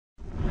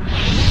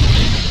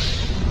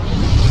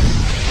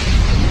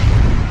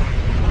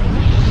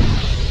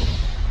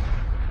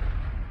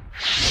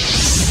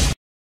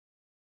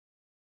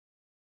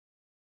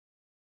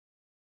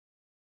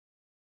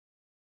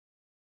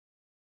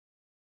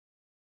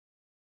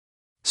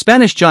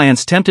Spanish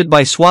giants tempted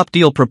by swap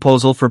deal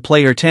proposal for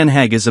player Ten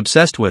Hag is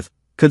obsessed with,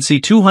 could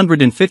see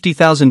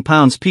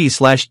 £250,000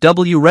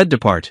 P/W red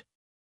depart.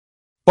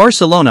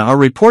 Barcelona are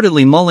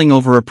reportedly mulling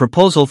over a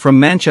proposal from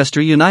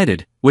Manchester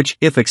United, which,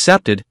 if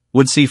accepted,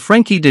 would see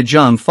Frenkie de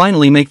Jong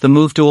finally make the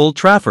move to Old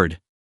Trafford.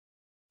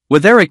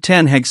 With Erik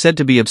ten Hag said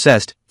to be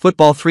obsessed,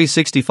 Football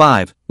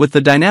 365, with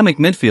the dynamic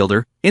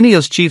midfielder,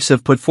 Ineos chiefs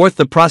have put forth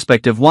the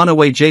prospect of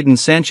one-away Jadon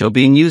Sancho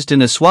being used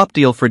in a swap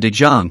deal for de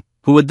Jong,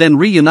 who would then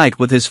reunite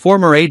with his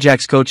former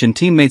Ajax coach and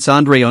teammates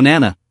Andre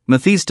Onana,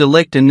 Matthijs de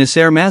Ligt and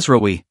Nasser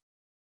Mazraoui.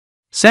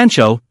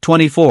 Sancho,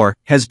 24,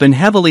 has been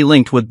heavily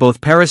linked with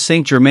both Paris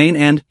Saint-Germain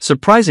and,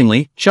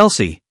 surprisingly,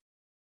 Chelsea.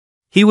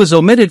 He was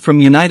omitted from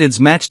United's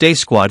matchday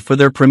squad for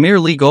their Premier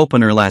League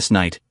opener last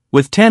night,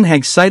 with Ten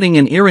Hag citing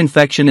an ear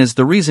infection as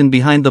the reason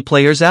behind the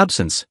player's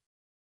absence.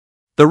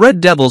 The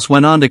Red Devils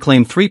went on to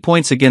claim 3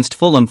 points against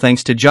Fulham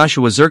thanks to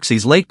Joshua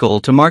Zirkzee's late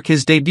goal to mark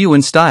his debut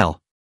in style.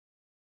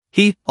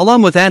 He,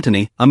 along with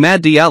Antony, Amad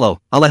Diallo,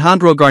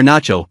 Alejandro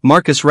Garnacho,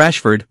 Marcus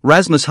Rashford,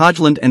 Rasmus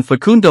Højlund and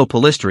Facundo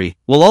Pellistri,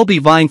 will all be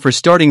vying for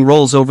starting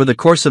roles over the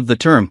course of the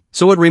term,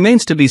 so it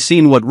remains to be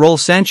seen what role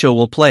Sancho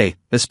will play,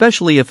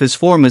 especially if his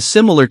form is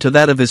similar to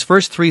that of his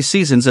first 3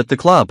 seasons at the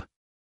club.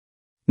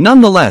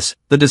 Nonetheless,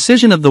 the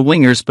decision of the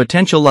winger's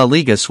potential La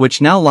Liga switch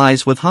now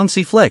lies with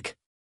Hansi Flick.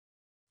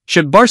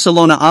 Should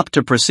Barcelona opt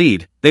to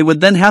proceed, they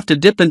would then have to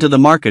dip into the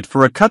market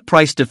for a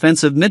cut-price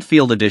defensive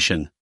midfield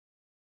addition.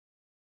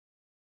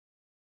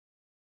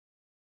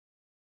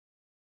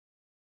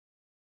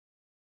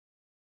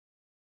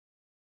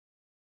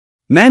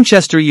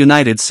 Manchester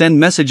United send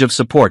message of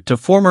support to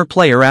former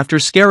player after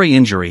scary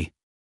injury.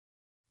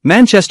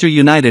 Manchester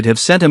United have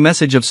sent a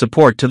message of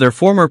support to their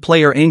former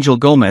player Angel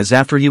Gomes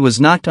after he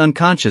was knocked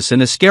unconscious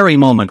in a scary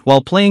moment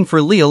while playing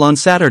for Lille on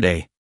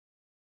Saturday.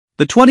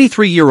 The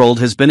 23-year-old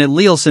has been at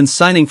Lille since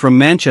signing from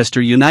Manchester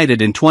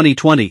United in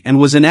 2020 and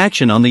was in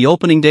action on the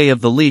opening day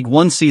of the League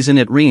One season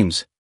at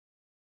Reims.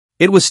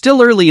 It was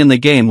still early in the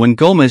game when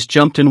Gomes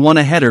jumped and won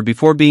a header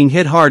before being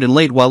hit hard and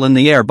late while in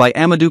the air by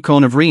Amadou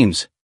Koné of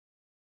Reims.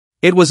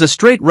 It was a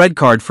straight red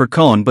card for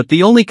Koné, but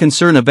the only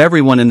concern of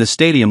everyone in the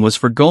stadium was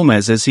for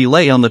Gomes as he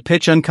lay on the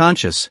pitch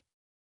unconscious.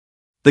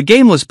 The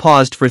game was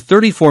paused for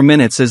 34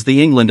 minutes as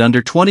the England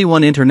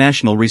under-21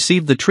 international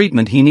received the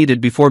treatment he needed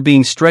before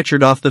being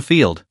stretchered off the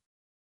field.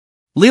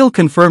 Lille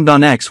confirmed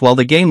on X while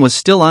the game was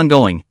still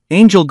ongoing,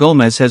 Angel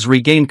Gomes has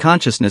regained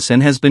consciousness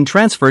and has been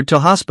transferred to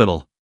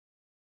hospital.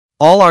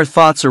 All our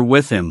thoughts are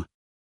with him.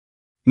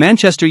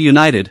 Manchester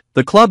United,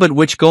 the club at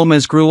which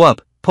Gomes grew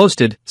up,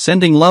 posted,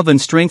 sending love and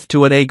strength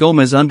to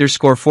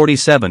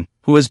 @Gomes_47,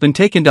 who has been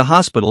taken to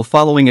hospital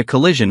following a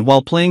collision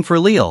while playing for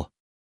Lille.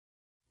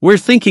 We're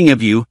thinking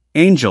of you,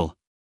 Angel.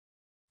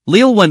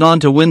 Lille went on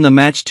to win the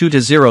match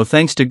 2-0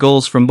 thanks to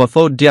goals from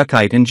Bafod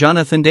Diakite and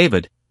Jonathan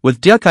David, with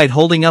Diakite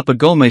holding up a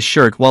Gomes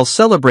shirt while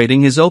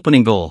celebrating his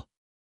opening goal.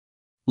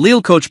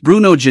 Lille coach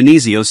Bruno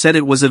Genesio said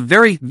it was a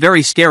very,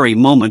 very scary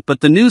moment,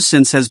 but the news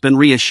since has been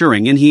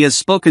reassuring and he has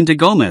spoken to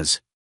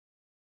Gomes.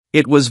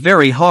 It was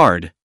very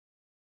hard.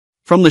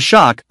 From the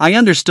shock, I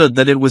understood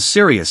that it was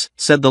serious,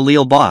 said the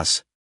Lille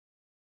boss.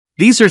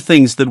 These are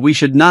things that we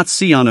should not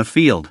see on a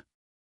field.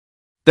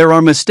 There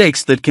are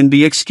mistakes that can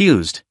be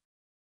excused.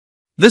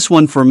 This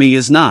one for me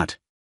is not.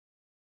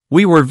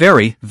 We were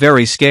very,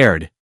 very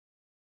scared.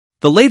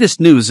 The latest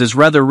news is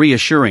rather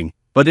reassuring,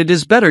 but it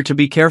is better to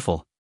be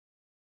careful.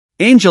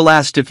 Angel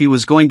asked if he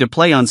was going to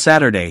play on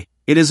Saturday.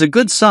 It is a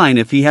good sign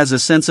if he has a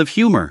sense of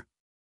humor.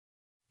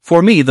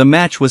 For me, the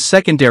match was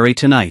secondary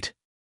tonight.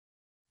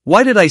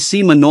 Why did I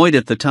seem annoyed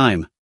at the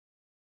time?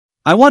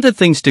 I wanted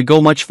things to go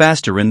much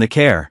faster in the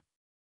care.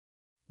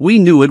 We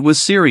knew it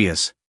was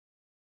serious.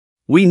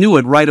 We knew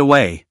it right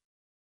away.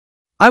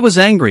 I was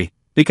angry,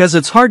 because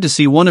it's hard to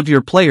see one of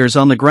your players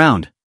on the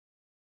ground.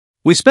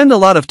 We spend a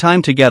lot of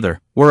time together,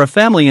 we're a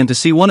family, and to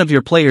see one of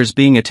your players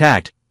being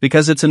attacked,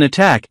 because it's an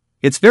attack,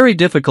 it's very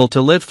difficult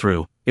to live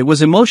through. It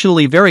was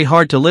emotionally very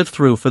hard to live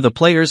through for the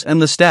players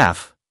and the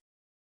staff.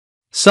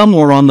 Some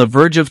were on the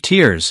verge of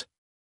tears.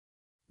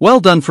 Well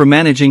done for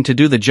managing to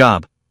do the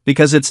job,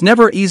 because it's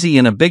never easy,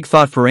 and a big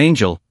thought for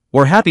Angel.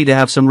 We're happy to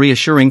have some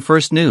reassuring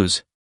first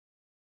news.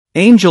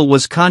 Angel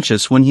was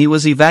conscious when he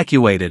was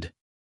evacuated.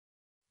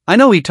 I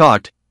know he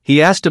talked, he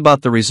asked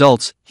about the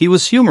results, he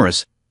was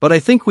humorous, but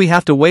I think we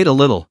have to wait a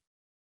little.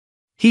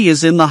 He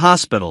is in the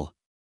hospital.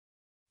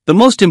 The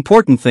most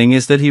important thing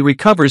is that he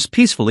recovers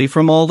peacefully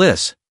from all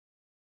this.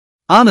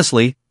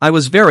 Honestly, I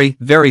was very,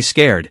 very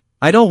scared.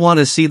 I don't want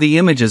to see the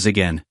images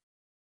again.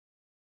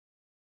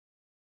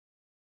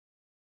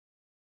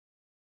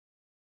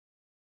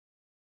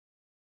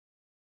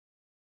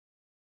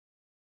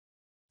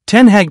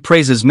 Ten Hag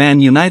praises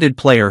Man United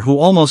player who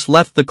almost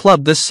left the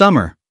club this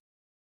summer.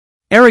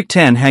 Erik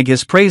ten Hag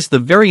has praised the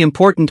very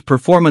important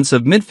performance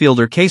of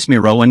midfielder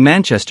Casemiro and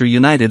Manchester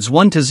United's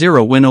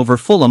 1-0 win over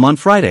Fulham on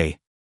Friday.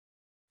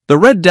 The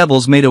Red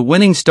Devils made a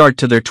winning start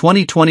to their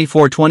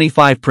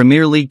 2024-25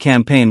 Premier League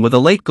campaign with a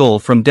late goal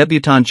from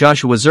debutant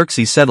Joshua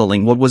Zirkzee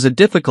settling what was a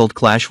difficult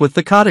clash with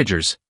the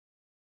Cottagers.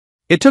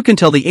 It took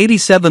until the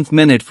 87th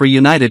minute for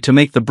United to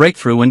make the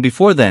breakthrough, and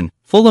before then,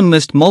 Fulham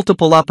missed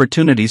multiple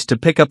opportunities to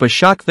pick up a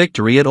shock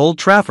victory at Old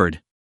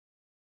Trafford.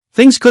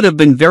 Things could have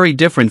been very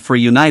different for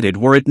United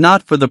were it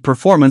not for the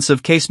performance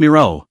of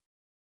Casemiro.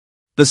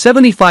 The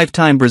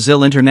 75-time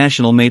Brazil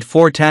international made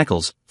 4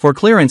 tackles, 4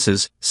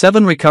 clearances,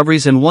 7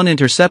 recoveries and 1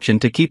 interception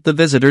to keep the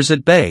visitors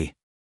at bay.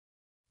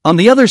 On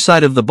the other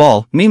side of the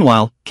ball,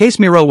 meanwhile,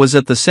 Casemiro was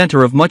at the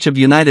center of much of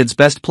United's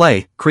best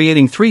play,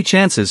 creating 3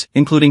 chances,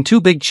 including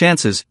 2 big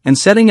chances, and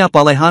setting up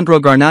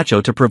Alejandro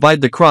Garnacho to provide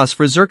the cross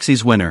for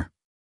Xerxes' winner.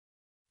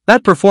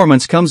 That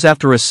performance comes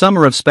after a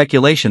summer of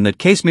speculation that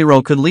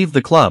Casemiro could leave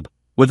the club,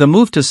 with a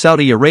move to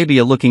Saudi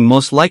Arabia looking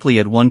most likely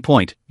at one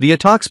point, via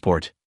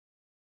TalkSport.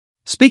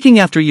 Speaking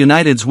after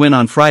United's win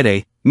on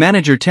Friday,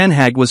 manager Ten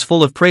Hag was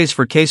full of praise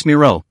for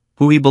Casemiro,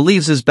 who he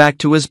believes is back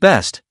to his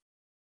best.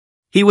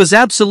 "He was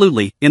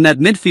absolutely, in that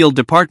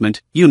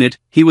midfield unit,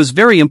 he was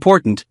very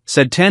important,"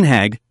 said Ten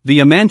Hag,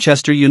 via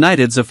Manchester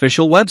United's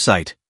official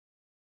website.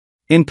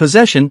 "In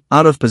possession,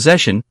 out of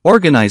possession,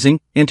 organizing,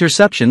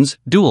 interceptions,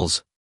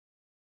 duels.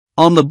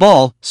 On the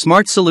ball,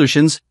 smart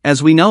solutions,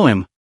 as we know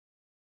him.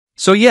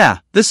 So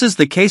yeah, this is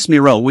the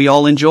Casemiro we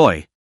all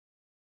enjoy."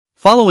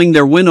 Following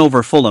their win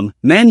over Fulham,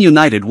 Man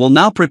United will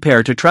now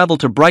prepare to travel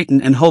to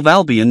Brighton and Hove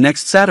Albion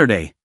next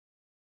Saturday.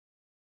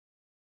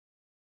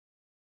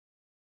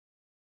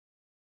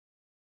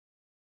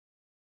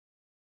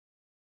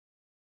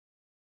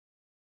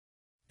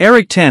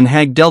 Erik ten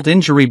Hag dealt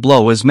injury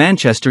blow as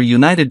Manchester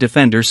United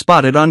defender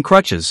spotted on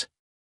crutches.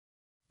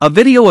 A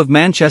video of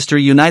Manchester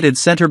United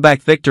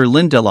centre-back Victor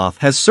Lindelof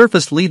has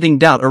surfaced, leaving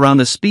doubt around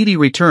a speedy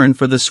return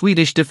for the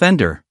Swedish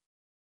defender.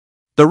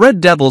 The Red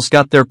Devils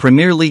got their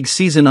Premier League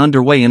season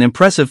underway in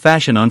impressive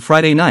fashion on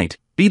Friday night,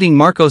 beating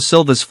Marco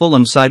Silva's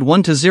Fulham side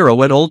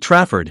 1-0 at Old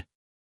Trafford.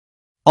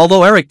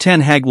 Although Erik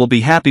ten Hag will be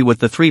happy with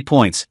the 3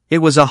 points, it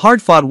was a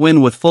hard-fought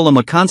win with Fulham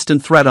a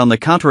constant threat on the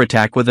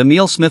counter-attack with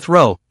Emile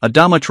Smith-Rowe,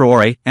 Adama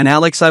Traore, and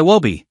Alex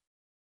Iwobi.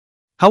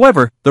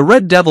 However, the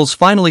Red Devils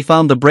finally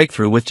found the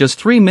breakthrough with just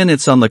 3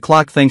 minutes on the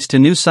clock thanks to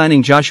new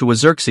signing Joshua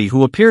Xerxes,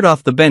 who appeared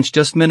off the bench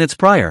just minutes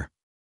prior.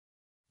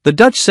 The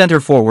Dutch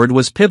centre-forward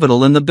was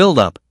pivotal in the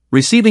build-up,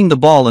 receiving the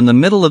ball in the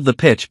middle of the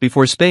pitch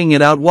before spaying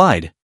it out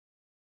wide.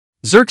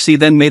 Xerxes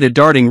then made a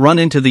darting run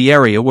into the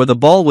area where the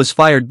ball was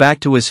fired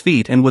back to his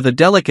feet, and with a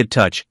delicate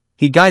touch,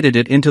 he guided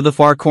it into the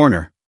far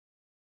corner.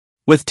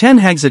 With Ten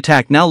Hag's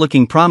attack now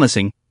looking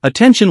promising,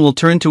 attention will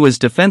turn to his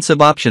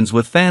defensive options,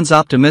 with fans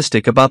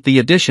optimistic about the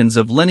additions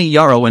of Lenny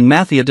Yaro and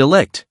Matthija de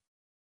Ligt.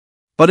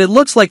 But it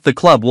looks like the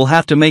club will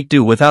have to make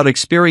do without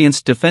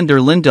experienced defender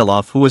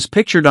Lindelof, who was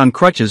pictured on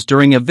crutches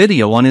during a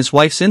video on his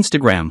wife's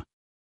Instagram.